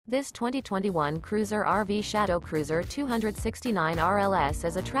This 2021 Cruiser RV Shadow Cruiser 269 RLS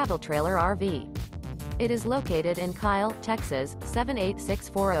is a travel trailer RV. It is located in Kyle, Texas,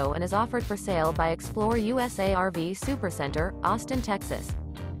 78640 and is offered for sale by ExploreUSA RV Supercenter, Austin, Texas.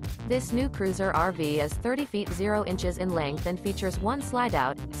 This new cruiser RV is 30 feet 0 inches in length and features 1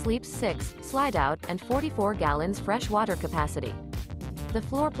 slide-out, sleeps 6, slide-out, and 44 gallons fresh water capacity. The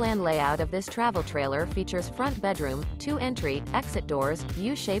floor plan layout of this travel trailer features front bedroom, 2 entry, exit doors,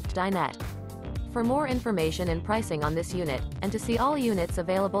 U-shaped dinette. For more information and pricing on this unit, and to see all units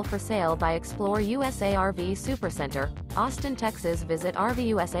available for sale by ExploreUSA RV Supercenter, Austin, Texas, visit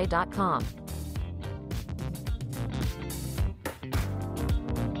RVUSA.com.